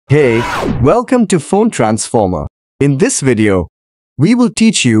Hey, welcome to Phone Transformer. In this video, we will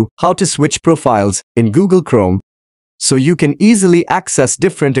teach you how to switch profiles in Google Chrome so you can easily access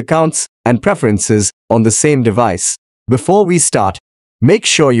different accounts and preferences on the same device. Before we start, make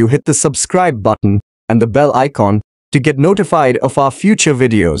sure you hit the subscribe button and the bell icon to get notified of our future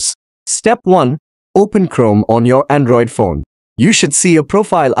videos. Step 1. Open Chrome on your Android phone. You should see a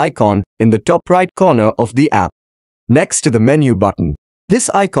profile icon in the top right corner of the app, next to the menu button. This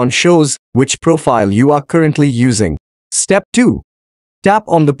icon shows which profile you are currently using. Step 2. Tap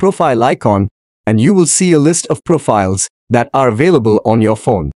on the profile icon and you will see a list of profiles that are available on your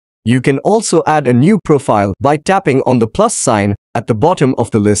phone. You can also add a new profile by tapping on the plus sign at the bottom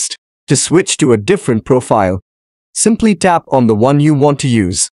of the list. To switch to a different profile, simply tap on the one you want to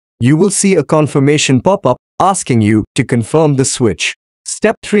use. You will see a confirmation pop-up asking you to confirm the switch.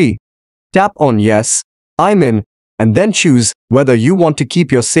 Step 3. Tap on Yes, I'm in, and then choose whether you want to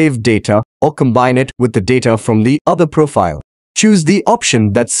keep your saved data or combine it with the data from the other profile. Choose the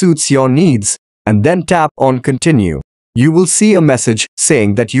option that suits your needs, and then tap on Continue. You will see a message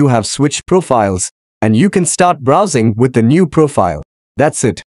saying that you have switched profiles, and you can start browsing with the new profile. That's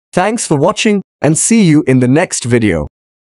it. Thanks for watching, and see you in the next video.